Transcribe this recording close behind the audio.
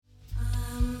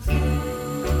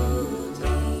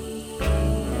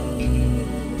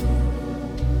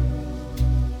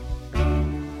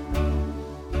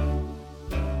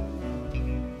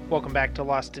welcome back to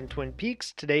Lost in Twin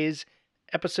Peaks. Today's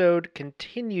episode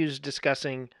continues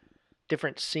discussing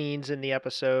different scenes in the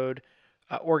episode,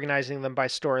 organizing them by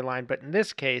storyline, but in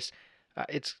this case,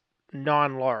 it's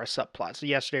non-Laura subplots. So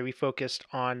yesterday we focused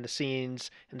on the scenes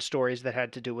and stories that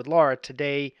had to do with Laura.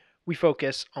 Today we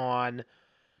focus on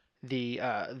the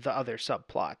other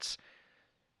subplots.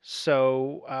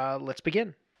 So let's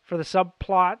begin. For the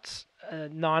subplots,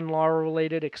 non-Laura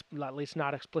related, at least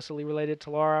not explicitly related to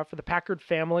Laura, for the Packard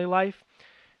family life,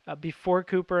 before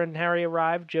Cooper and Harry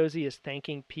arrive, Josie is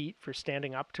thanking Pete for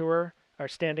standing up to her, or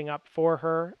standing up for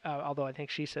her, although I think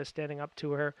she says standing up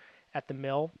to her at the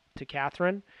mill to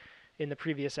Catherine in the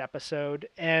previous episode.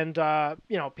 And,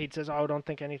 Pete says, oh, don't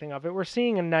think anything of it. We're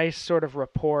seeing a nice sort of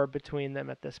rapport between them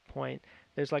at this point.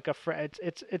 There's like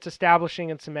it's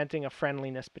establishing and cementing a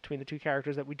friendliness between the two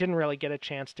characters that we didn't really get a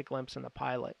chance to glimpse in the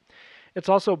pilot. It's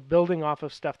also building off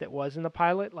of stuff that was in the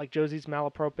pilot, like Josie's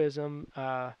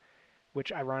malapropism,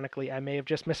 which ironically I may have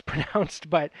just mispronounced,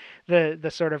 but the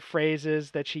sort of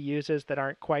phrases that she uses that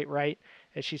aren't quite right.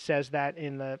 As she says that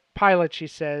in the pilot, she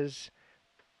says,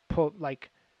 pull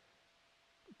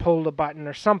the button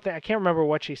or something. I can't remember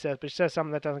what she says, but she says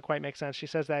something that doesn't quite make sense. She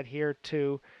says that here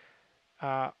too.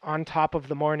 On top of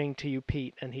the morning to you,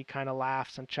 Pete, and he kind of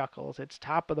laughs and chuckles. It's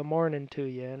top of the morning to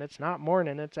you, and it's not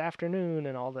morning, it's afternoon,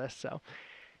 and all this. So,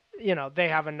 they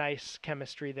have a nice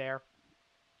chemistry there.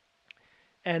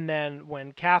 And then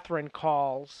when Catherine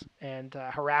calls and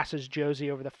harasses Josie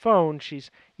over the phone,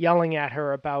 she's yelling at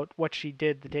her about what she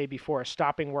did the day before,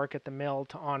 stopping work at the mill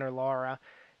to honor Laura,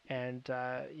 and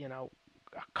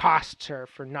costs her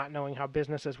for not knowing how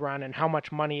businesses run and how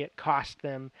much money it cost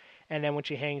them. And then when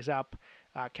she hangs up,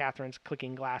 Catherine's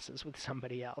clicking glasses with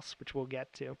somebody else, which we'll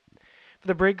get to. For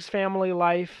the Briggs family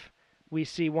life, we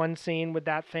see one scene with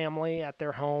that family at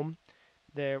their home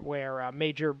where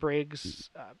Major Briggs,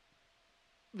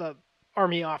 the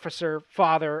army officer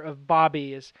father of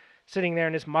Bobby, is sitting there,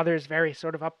 and his mother's very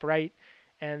sort of upright.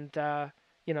 And,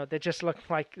 they just look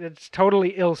like it's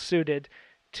totally ill-suited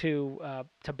to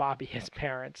Bobby, his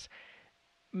parents.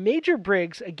 Major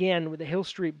Briggs, again, with the Hill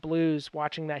Street Blues,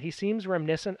 watching that, he seems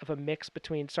reminiscent of a mix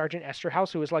between Sergeant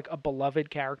Esterhouse, who is like a beloved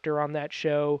character on that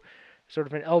show, sort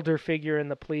of an elder figure in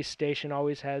the police station,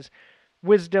 always has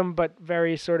wisdom, but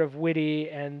very sort of witty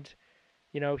and,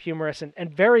 humorous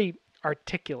and very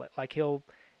articulate. Like he'll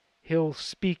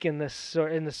speak in this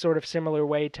sort of similar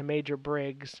way to Major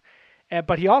Briggs.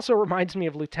 But he also reminds me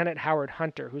of Lieutenant Howard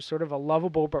Hunter, who's sort of a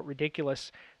lovable but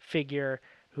ridiculous figure,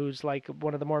 who's like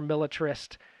one of the more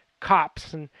militarist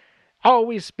cops and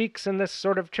always speaks in this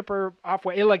sort of chipper off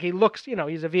way. Like he looks,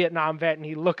 he's a Vietnam vet, and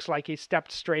he looks like he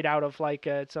stepped straight out of like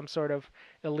some sort of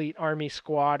elite army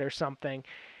squad or something.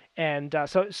 And I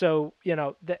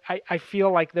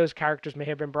feel like those characters may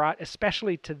have been brought,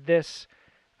 especially to this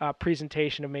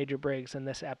presentation of Major Briggs in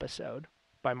this episode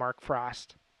by Mark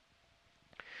Frost.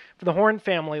 For the Horn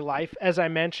family life, as I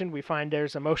mentioned, we find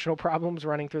there's emotional problems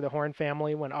running through the Horn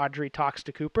family when Audrey talks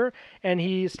to Cooper, and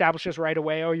he establishes right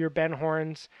away, oh, you're Ben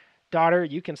Horn's daughter,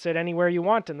 you can sit anywhere you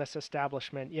want in this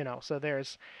establishment, so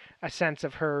there's a sense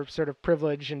of her sort of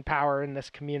privilege and power in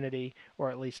this community, or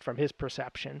at least from his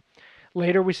perception.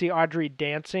 Later, we see Audrey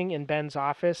dancing in Ben's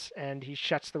office, and he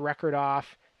shuts the record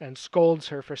off and scolds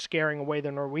her for scaring away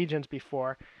the Norwegians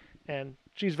before, and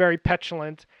she's very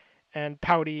petulant and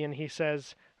pouty, and he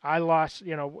says, I lost,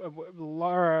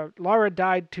 Laura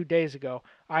died 2 days ago.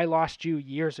 I lost you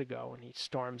years ago. And he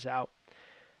storms out.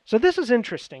 So this is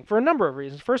interesting for a number of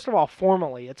reasons. First of all,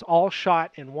 formally, it's all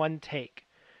shot in one take.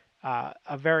 A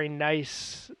very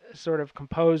nice sort of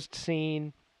composed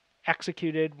scene,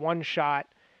 executed, one shot,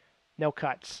 no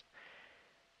cuts.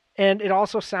 And it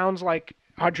also sounds like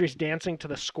Audrey's dancing to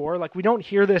the score. Like, we don't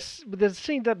hear this. The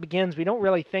scene that begins, we don't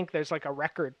really think there's like a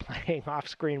record playing off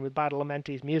screen with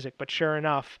Badalamenti's music, but sure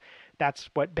enough, that's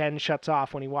what Ben shuts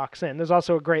off when he walks in. There's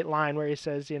also a great line where he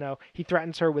says, he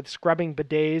threatens her with scrubbing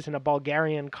bidets in a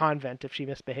Bulgarian convent if she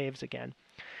misbehaves again.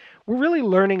 We're really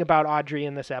learning about Audrey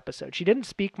in this episode. She didn't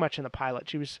speak much in the pilot.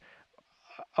 She was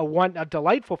a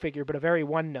delightful figure, but a very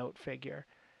one-note figure.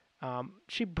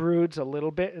 She broods a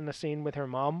little bit in the scene with her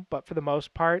mom, but for the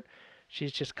most part,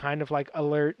 she's just kind of like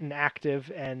alert and active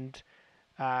and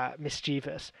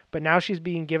mischievous. But now she's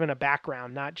being given a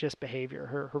background, not just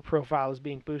behavior. Her profile is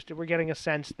being boosted. We're getting a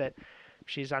sense that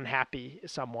she's unhappy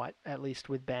somewhat, at least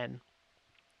with Ben.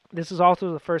 This is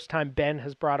also the first time Ben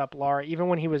has brought up Laura. Even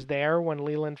when he was there, when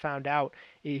Leland found out,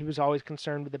 he was always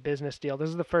concerned with the business deal. This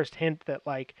is the first hint that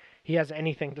like he has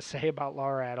anything to say about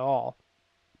Laura at all.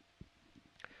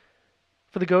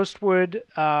 For the Ghostwood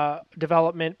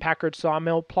development Packard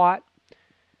Sawmill plot,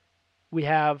 we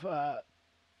have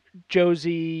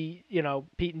Josie,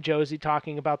 Pete and Josie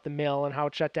talking about the mill and how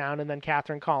it shut down, and then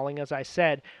Catherine calling, as I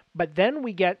said. But then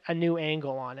we get a new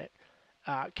angle on it.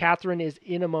 Catherine is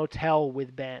in a motel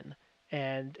with Ben,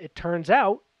 and it turns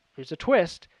out there's a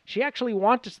twist. She actually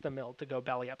wants the mill to go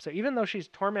belly up. So even though she's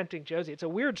tormenting Josie, it's a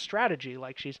weird strategy.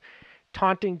 Like she's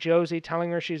taunting Josie,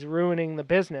 telling her she's ruining the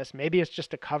business. Maybe it's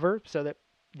just a cover so that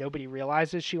nobody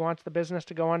realizes she wants the business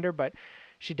to go under, but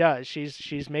she does.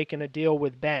 She's making a deal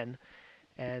with Ben.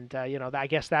 And, I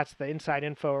guess that's the inside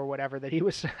info or whatever that he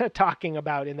was talking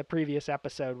about in the previous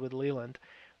episode with Leland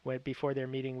before their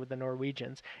meeting with the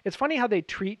Norwegians. It's funny how they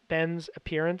treat Ben's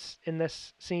appearance in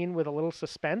this scene with a little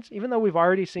suspense, even though we've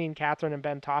already seen Catherine and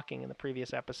Ben talking in the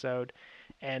previous episode,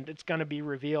 and it's going to be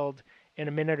revealed in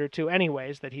a minute or two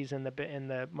anyways that he's in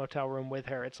the motel room with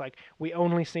her. It's like we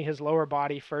only see his lower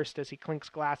body first as he clinks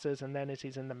glasses and then as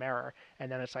he's in the mirror, and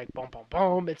then it's like boom boom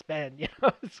boom, it's Ben.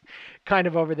 It's kind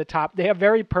of over the top. They have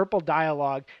very purple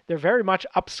dialogue. They're very much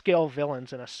upscale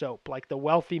villains in a soap, like the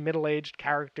wealthy middle-aged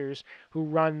characters who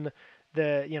run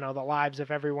the lives of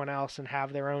everyone else and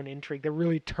have their own intrigue. They're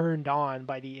really turned on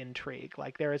by the intrigue.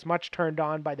 Like they're as much turned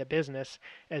on by the business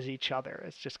as each other.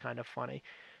 It's just kind of funny.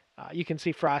 You can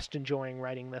see Frost enjoying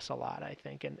writing this a lot, I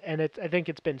think, and I think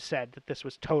it's been said that this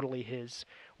was totally his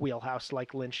wheelhouse.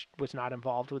 Like Lynch was not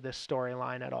involved with this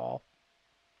storyline at all.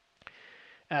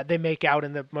 They make out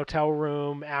in the motel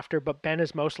room after, but Ben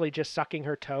is mostly just sucking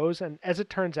her toes. And as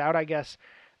it turns out, I guess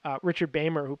Richard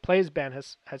Beymer, who plays Ben,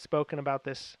 has spoken about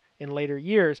this in later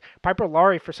years. Piper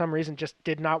Laurie, for some reason, just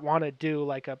did not want to do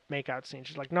like a makeout scene.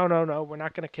 She's like, no, we're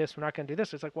not going to kiss. We're not going to do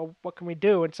this. It's like, well, what can we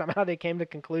do? And somehow they came to the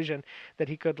conclusion that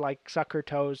he could like suck her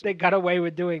toes. They got away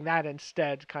with doing that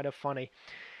instead. Kind of funny.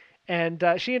 And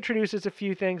she introduces a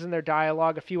few things in their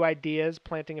dialogue, a few ideas,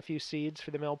 planting a few seeds for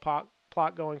the mill plot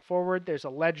going forward. There's a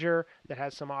ledger that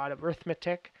has some odd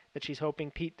arithmetic that she's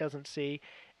hoping Pete doesn't see.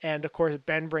 And of course,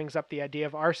 Ben brings up the idea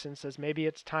of arson, says maybe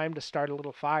it's time to start a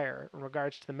little fire in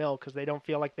regards to the mill because they don't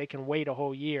feel like they can wait a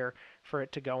whole year for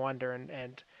it to go under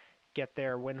and get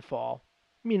their windfall.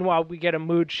 Meanwhile, we get a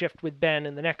mood shift with Ben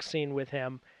in the next scene with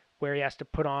him where he has to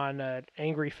put on an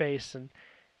angry face and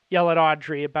yell at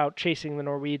Audrey about chasing the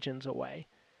Norwegians away.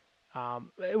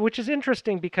 Which is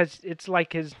interesting because it's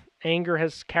like his anger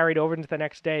has carried over into the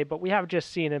next day, but we have just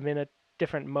seen him in a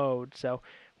different mode, so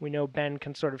we know Ben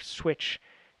can sort of switch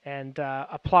and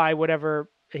apply whatever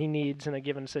he needs in a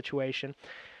given situation.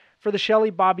 For the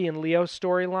Shelley, Bobby, and Leo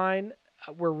storyline,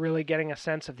 we're really getting a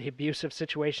sense of the abusive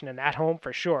situation in that home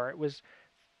for sure.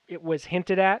 It was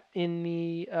hinted at in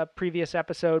the previous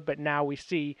episode, but now we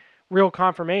see real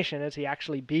confirmation as he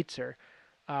actually beats her.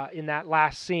 In that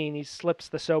last scene, he slips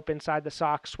the soap inside the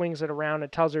sock, swings it around,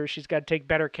 and tells her she's got to take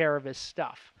better care of his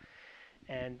stuff,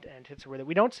 and hits her with it.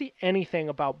 We don't see anything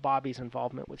about Bobby's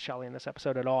involvement with Shelley in this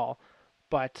episode at all,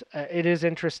 but it is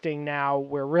interesting now.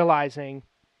 We're realizing,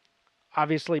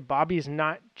 obviously, Bobby's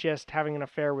not just having an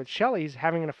affair with Shelley; he's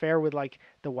having an affair with like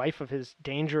the wife of his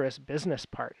dangerous business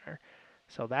partner.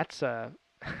 So that's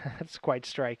that's quite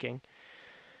striking.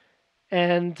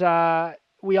 And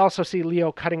we also see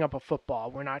Leo cutting up a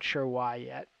football. We're not sure why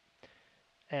yet.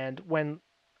 And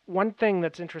one thing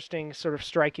that's interesting, sort of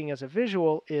striking as a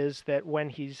visual, is that when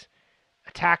he's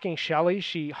attacking Shelley,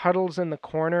 she huddles in the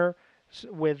corner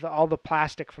with all the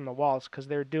plastic from the walls because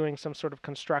they're doing some sort of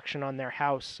construction on their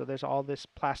house. So there's all this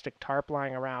plastic tarp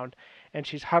lying around, and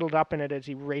she's huddled up in it as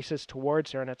he races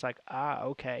towards her. And it's like,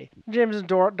 okay. James and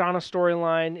Donna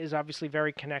storyline is obviously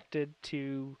very connected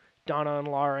to Donna and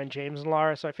Laura and James and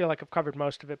Laura, so I feel like I've covered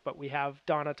most of it, but we have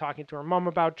Donna talking to her mom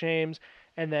about James,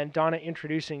 and then Donna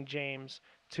introducing James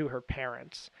to her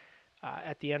parents.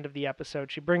 At the end of the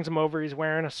episode, she brings him over, he's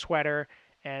wearing a sweater,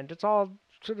 and it's all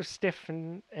sort of stiff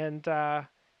and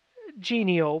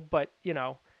genial, but,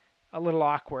 a little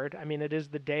awkward. I mean, it is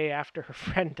the day after her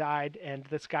friend died, and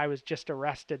this guy was just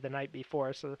arrested the night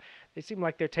before, so they seem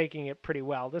like they're taking it pretty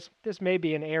well. This may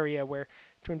be an area where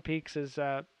Twin Peaks'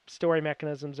 story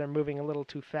mechanisms are moving a little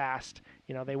too fast.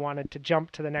 They wanted to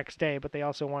jump to the next day, but they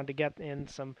also wanted to get in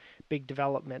some big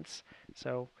developments.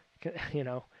 So,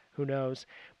 who knows?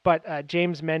 But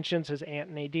James mentions his Aunt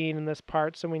Nadine in this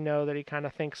part, so we know that he kind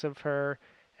of thinks of her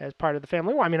as part of the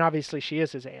family. Well, I mean, obviously she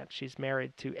is his aunt. She's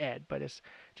married to Ed, but it's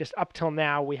just up till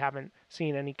now we haven't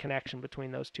seen any connection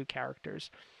between those two characters.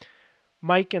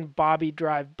 Mike and Bobby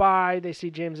drive by. They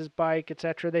see James's bike,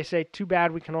 etc. They say, too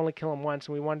bad we can only kill him once.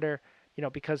 And we wonder,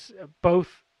 because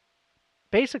both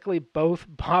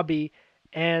Bobby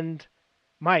and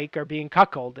Mike are being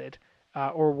cuckolded,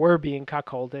 or were being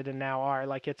cuckolded and now are.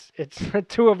 Like it's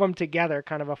two of them together,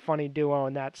 kind of a funny duo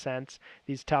in that sense,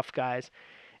 these tough guys.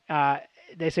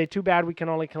 they say, too bad we can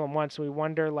only kill him once. We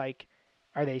wonder, like,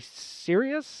 are they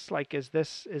serious? Like, is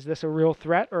this a real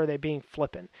threat, or are they being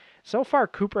flippant? So far,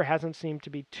 Cooper hasn't seemed to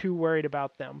be too worried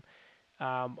about them.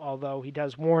 Although he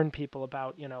does warn people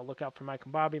about, look out for Mike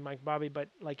and Bobby, but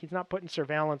like he's not putting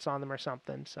surveillance on them or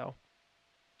something. So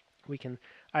we can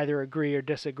either agree or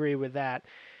disagree with that.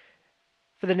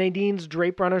 For the Nadine's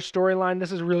Drape Runner storyline,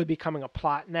 this is really becoming a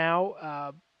plot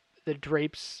now. The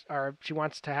drapes are she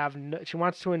wants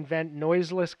to invent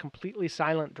noiseless, completely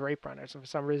silent drape runners, and for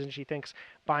some reason she thinks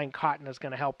buying cotton is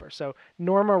going to help her. So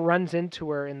Norma runs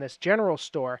into her in this general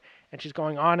store, and she's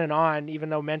going on and on, even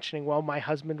though mentioning, well, my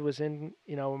husband was in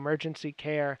emergency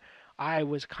care. I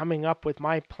was coming up with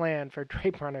my plan for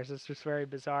drape runners. It's just very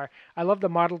bizarre. I love the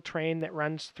model train that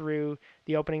runs through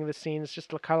the opening of the scene. It's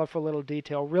just a colorful little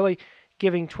detail, really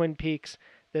giving Twin Peaks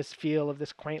this feel of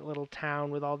this quaint little town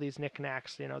with all these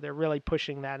knickknacks. They're really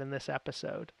pushing that in this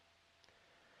episode.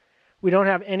 We don't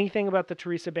have anything about the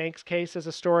Teresa Banks case as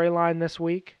a storyline this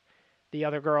week. The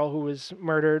other girl who was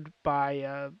murdered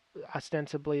by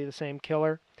ostensibly the same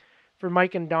killer. For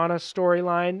Mike and Donna's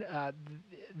storyline,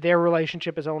 their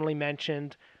relationship is only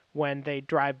mentioned when they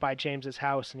drive by James's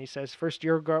house, and he says, first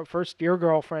your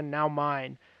girlfriend, now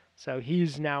mine. So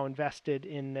he's now invested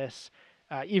in this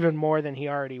even more than he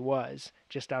already was,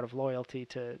 just out of loyalty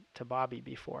to Bobby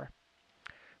before.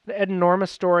 The Ed and Norma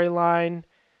storyline,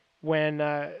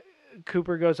 when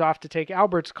Cooper goes off to take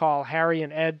Albert's call, Harry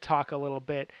and Ed talk a little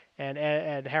bit, and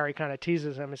Harry kind of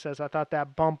teases him and says, I thought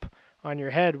that bump on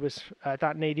your head I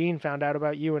thought Nadine found out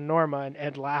about you and Norma, and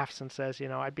Ed laughs and says,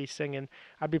 I'd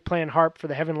be playing harp for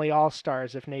the Heavenly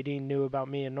All-Stars if Nadine knew about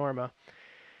me and Norma.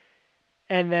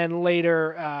 And then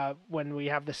later, when we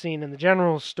have the scene in the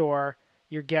general store,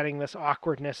 you're getting this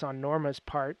awkwardness on Norma's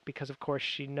part because, of course,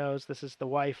 she knows this is the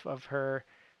wife of her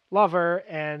lover,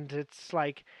 and it's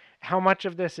like, how much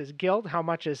of this is guilt, how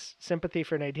much is sympathy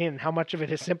for Nadine, and how much of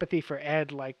it is sympathy for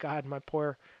Ed? Like, God, my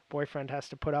poor boyfriend has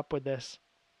to put up with this.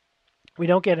 We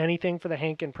don't get anything for the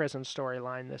Hank in prison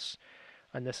storyline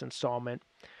on this installment.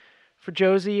 For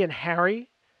Josie and Harry,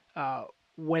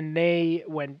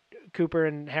 when Cooper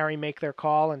and Harry make their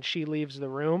call and she leaves the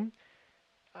room,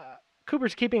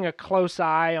 Cooper's keeping a close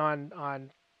eye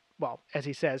on, well, as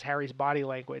he says, Harry's body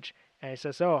language. And he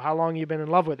says, oh, how long you been in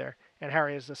love with her? And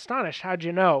Harry is astonished. How'd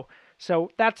you know?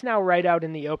 So that's now right out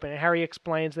in the open. And Harry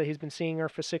explains that he's been seeing her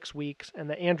for 6 weeks and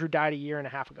that Andrew died a year and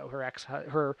a half ago,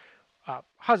 her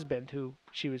husband, who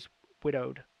she was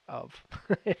widowed of,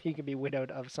 if he could be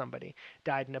widowed of somebody,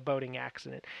 died in a boating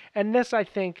accident. And this, I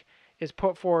think, is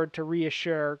put forward to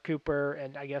reassure Cooper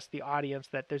and I guess the audience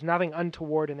that there's nothing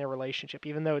untoward in their relationship.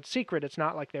 Even though it's secret, it's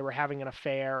not like they were having an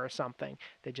affair or something.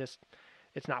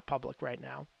 It's not public right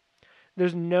now.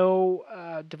 There's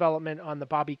no development on the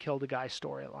Bobby killed a guy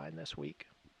storyline this week.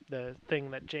 The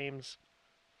thing that James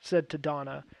said to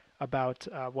Donna about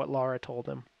what Laura told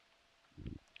him.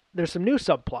 There's some new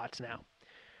subplots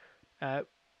now.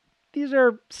 These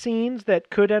are scenes that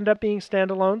could end up being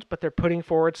standalones, but they're putting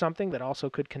forward something that also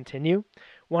could continue.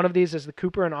 One of these is the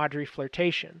Cooper and Audrey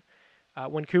flirtation.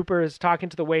 When Cooper is talking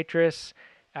to the waitress,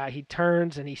 he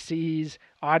turns and he sees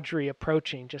Audrey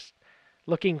approaching, just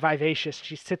looking vivacious.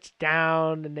 She sits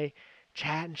down and they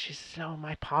chat, and she says, oh,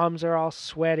 my palms are all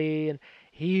sweaty. And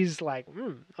he's like,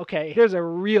 okay, here's a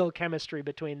real chemistry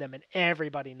between them, and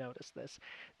everybody noticed this.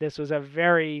 This was a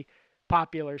very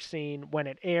popular scene when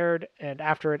it aired and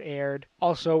after it aired.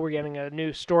 Also, we're getting a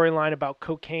new storyline about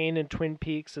cocaine in Twin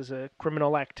Peaks as a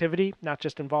criminal activity, not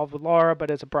just involved with Laura,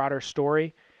 but as a broader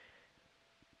story.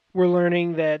 We're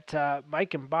learning that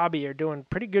Mike and Bobby are doing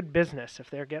pretty good business if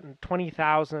they're getting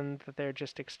 $20,000 that they're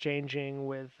just exchanging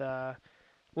with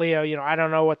Leo. I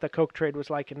don't know what the coke trade was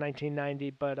like in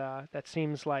 1990, but that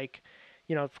seems like,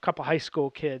 a couple high school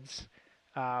kids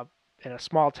in a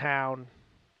small town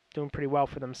doing pretty well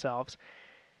for themselves.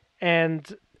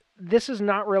 And this is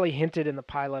not really hinted in the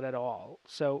pilot at all.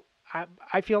 So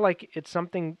I feel like it's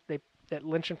something that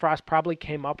Lynch and Frost probably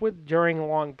came up with during a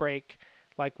long break.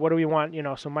 Like, what do we want?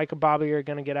 So Mike and Bobby are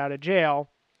going to get out of jail,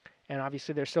 and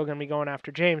obviously they're still going to be going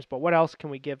after James, but what else can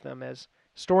we give them as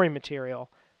story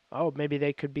material? Oh, maybe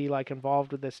they could be like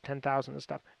involved with this 10,000 and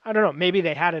stuff. I don't know. Maybe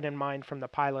they had it in mind from the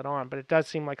pilot on, but it does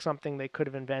seem like something they could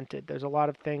have invented. There's a lot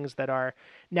of things that are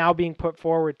now being put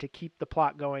forward to keep the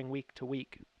plot going week to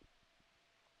week.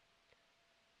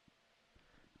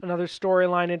 Another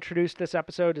storyline introduced this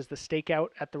episode is the stakeout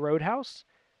at the Roadhouse.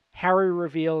 Ed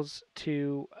reveals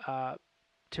to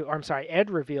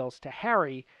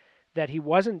Harry that he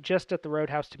wasn't just at the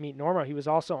Roadhouse to meet Norma, he was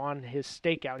also on his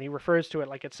stakeout. And he refers to it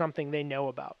like it's something they know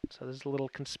about. So there's a little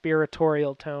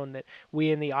conspiratorial tone that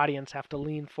we in the audience have to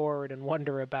lean forward and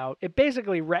wonder about. It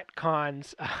basically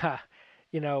retcons,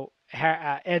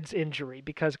 Ed's injury,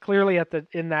 because clearly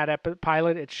in that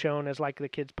pilot it's shown as like the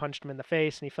kids punched him in the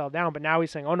face and he fell down. But now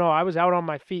he's saying, "Oh no, I was out on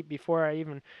my feet before I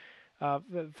even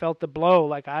felt the blow.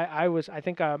 Like I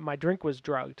think my drink was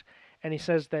drugged." And he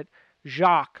says that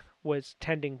Jacques was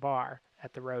tending bar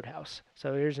at the Roadhouse.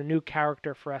 So here's a new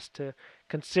character for us to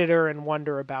consider and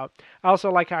wonder about. I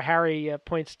also like how Harry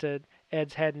points to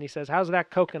Ed's head and he says, "How's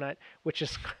that coconut?" Which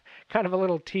is kind of a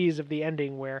little tease of the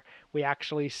ending where we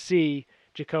actually see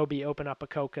Jacoby open up a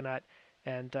coconut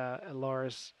and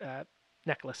Laura's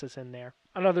necklace is in there.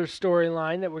 Another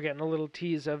storyline that we're getting a little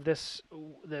tease of this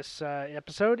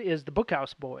episode is the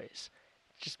Bookhouse Boys.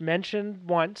 Just mentioned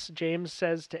once. James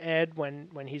says to Ed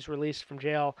when he's released from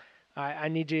jail, I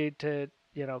need you to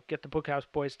get the Bookhouse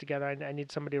Boys together. I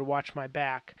need somebody to watch my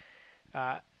back.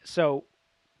 So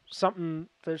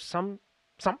there's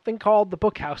something called the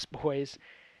Bookhouse Boys,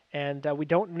 and we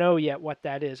don't know yet what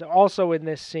that is. Also in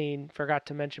this scene, forgot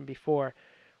to mention before,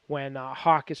 when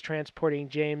Hawk is transporting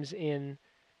James in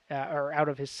or out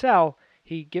of his cell,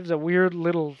 he gives a weird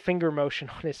little finger motion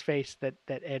on his face that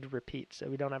Ed repeats. So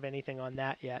we don't have anything on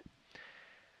that yet.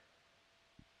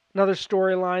 Another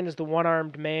storyline is the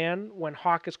one-armed man. When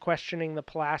Hawk is questioning the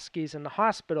Pulaskis in the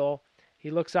hospital,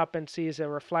 he looks up and sees a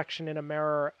reflection in a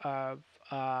mirror of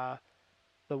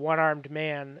the one-armed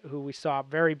man who we saw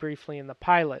very briefly in the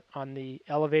pilot on the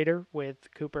elevator with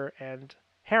Cooper and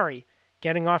Harry,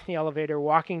 getting off the elevator,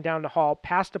 walking down the hall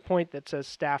past a point that says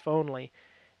staff only,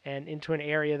 and into an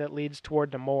area that leads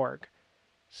toward the morgue.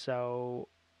 So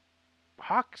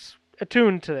Hawk's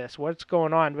attuned to this, what's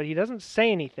going on, but he doesn't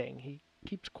say anything. He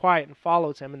keeps quiet and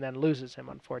follows him and then loses him,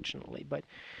 unfortunately. But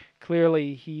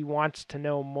clearly he wants to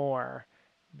know more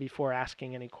before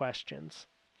asking any questions.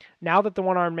 Now that the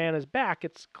one-armed man is back,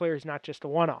 it's clear he's not just a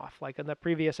one-off. Like in the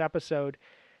previous episode,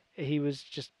 he was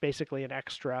just basically an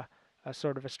extra,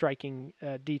 sort of a striking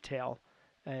detail,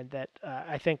 and that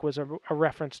I think was a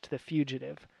reference to The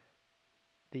Fugitive,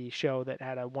 the show that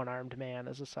had a one-armed man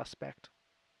as a suspect.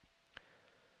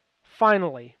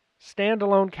 Finally,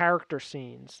 standalone character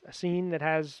scenes, a scene that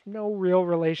has no real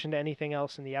relation to anything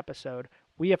else in the episode.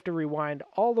 We have to rewind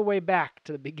all the way back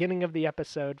to the beginning of the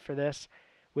episode for this,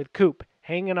 with Coop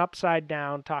hanging upside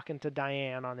down talking to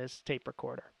Diane on his tape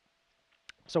recorder.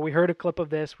 So we heard a clip of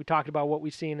this. We talked about what we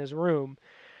see in his room.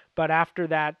 But after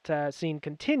that scene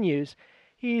continues,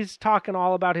 he's talking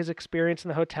all about his experience in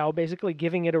the hotel, basically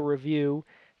giving it a review,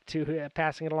 to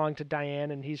passing it along to Diane.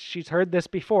 And she's heard this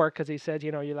before because he said,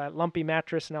 you're that lumpy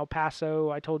mattress in El Paso.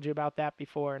 I told you about that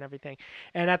before and everything.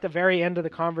 And at the very end of the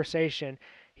conversation,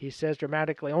 he says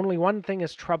dramatically, "Only one thing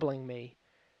is troubling me.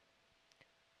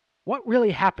 What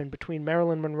really happened between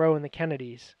Marilyn Monroe and the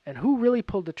Kennedys? And who really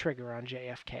pulled the trigger on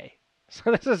JFK?" So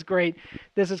this is great.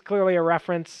 This is clearly a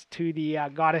reference to the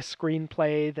Goddess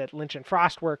screenplay that Lynch and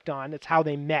Frost worked on. It's how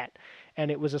they met.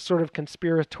 And it was a sort of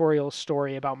conspiratorial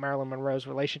story about Marilyn Monroe's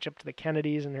relationship to the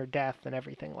Kennedys and her death and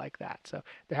everything like that. So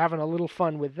they're having a little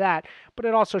fun with that. But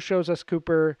it also shows us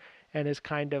Cooper and his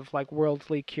kind of like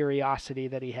worldly curiosity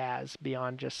that he has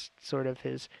beyond just sort of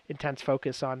his intense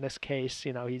focus on this case.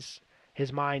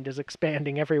 His mind is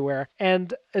expanding everywhere.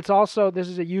 And it's also, this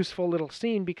is a useful little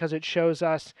scene because it shows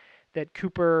us that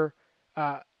Cooper,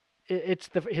 it's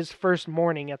his first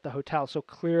morning at the hotel. So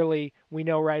clearly we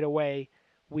know right away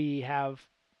we have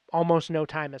almost no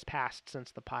time has passed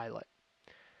since the pilot.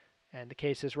 And the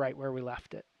case is right where we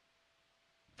left it.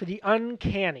 For the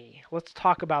uncanny, let's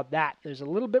talk about that. There's a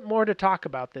little bit more to talk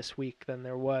about this week than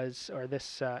there was, or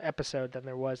this episode than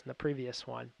there was in the previous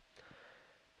one.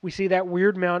 We see that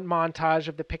weird montage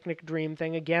of the picnic dream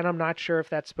thing. Again, I'm not sure if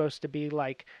that's supposed to be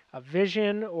like a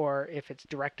vision or if it's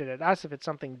directed at us, if it's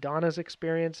something Donna's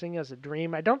experiencing as a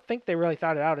dream. I don't think they really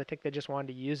thought it out. I think they just wanted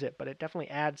to use it, but it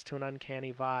definitely adds to an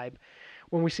uncanny vibe.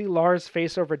 When we see Lars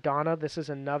face over Donna, this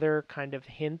is another kind of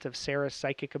hint of Sarah's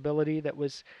psychic ability that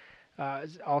was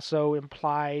also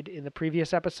implied in the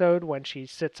previous episode when she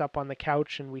sits up on the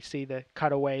couch and we see the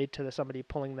cutaway to somebody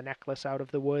pulling the necklace out of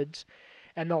the woods.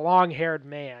 And the long-haired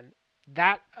man.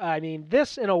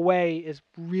 This in a way is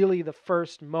really the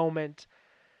first moment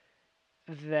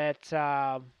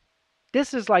that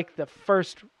this is like the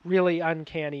first really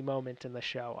uncanny moment in the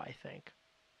show, I think.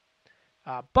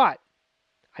 But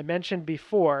I mentioned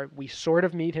before, we sort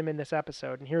of meet him in this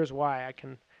episode, and here's why. I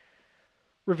can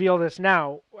reveal this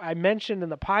now. I mentioned in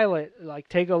the pilot, like,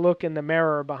 take a look in the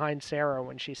mirror behind Sarah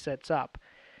when she sits up.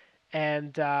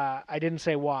 And I didn't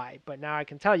say why, but now I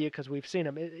can tell you because we've seen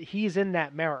him. He's in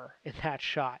that mirror in that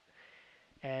shot.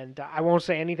 And I won't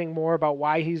say anything more about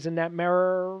why he's in that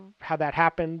mirror, how that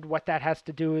happened, what that has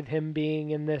to do with him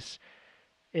being in this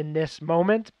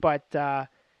moment. But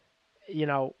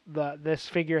this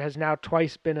figure has now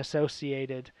twice been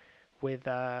associated with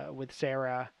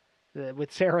Sarah,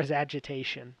 with Sarah's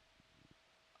agitation.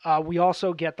 We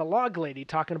also get the log lady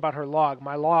talking about her log.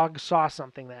 My log saw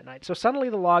something that night. So suddenly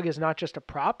the log is not just a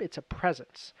prop, it's a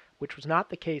presence, which was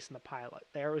not the case in the pilot.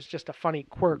 There was just a funny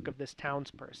quirk of this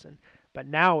townsperson. But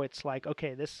now it's like,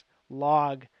 okay, this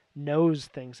log knows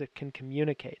things, it can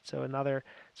communicate. So another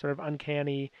sort of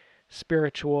uncanny,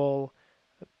 spiritual,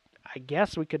 I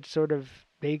guess we could sort of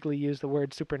vaguely use the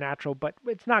word supernatural, but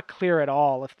it's not clear at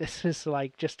all if this is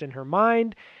like just in her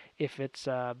mind, if it's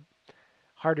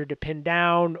harder to pin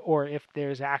down, or if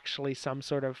there's actually some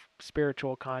sort of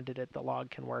spiritual conduit the log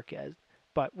can work as.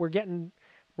 But we're getting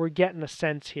a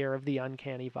sense here of the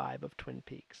uncanny vibe of Twin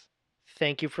Peaks.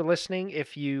 Thank you for listening.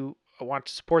 If you want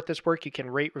to support this work, you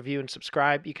can rate, review, and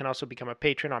subscribe. You can also become a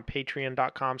patron on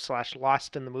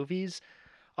patreon.com/lostinthemovies.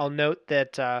 I'll note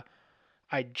that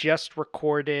I just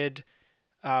recorded,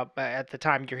 at the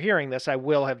time you're hearing this, I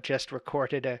will have just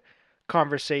recorded a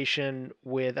conversation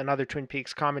with another Twin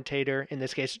Peaks commentator, in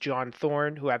this case, John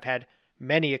Thorne, who I've had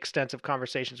many extensive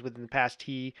conversations with in the past.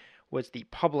 He was the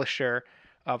publisher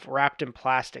of Wrapped in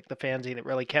Plastic, the fanzine that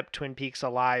really kept Twin Peaks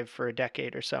alive for a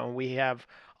decade or so. And we have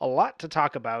a lot to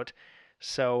talk about.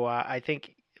 So I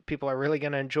think people are really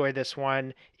going to enjoy this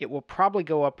one. It will probably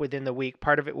go up within the week.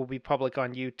 Part of it will be public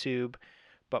on YouTube,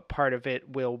 but part of it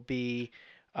will be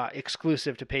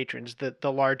exclusive to patrons,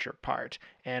 the larger part.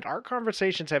 And our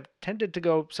conversations have tended to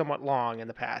go somewhat long in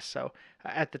the past. So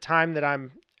at the time that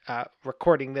I'm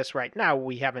recording this right now,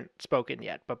 we haven't spoken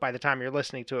yet. But by the time you're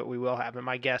listening to it, we will have. And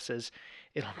my guess is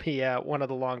it'll be one of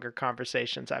the longer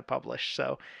conversations I publish.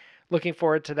 So looking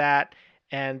forward to that.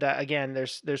 And again,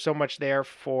 there's so much there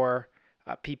for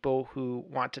people who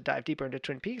want to dive deeper into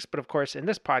Twin Peaks. But of course, in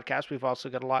this podcast, we've also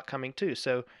got a lot coming too.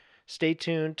 So stay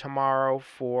tuned tomorrow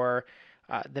for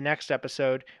the next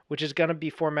episode, which is going to be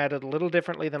formatted a little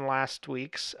differently than last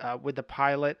week's. With the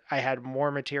pilot, I had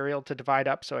more material to divide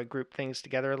up, so I grouped things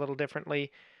together a little differently.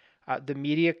 The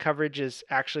media coverage is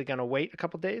actually going to wait a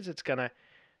couple days. It's going to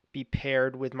be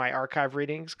paired with my archive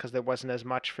readings because there wasn't as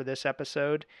much for this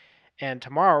episode. And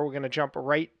tomorrow we're going to jump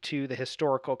right to the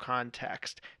historical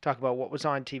context, talk about what was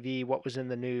on TV, what was in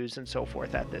the news, and so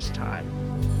forth at this time.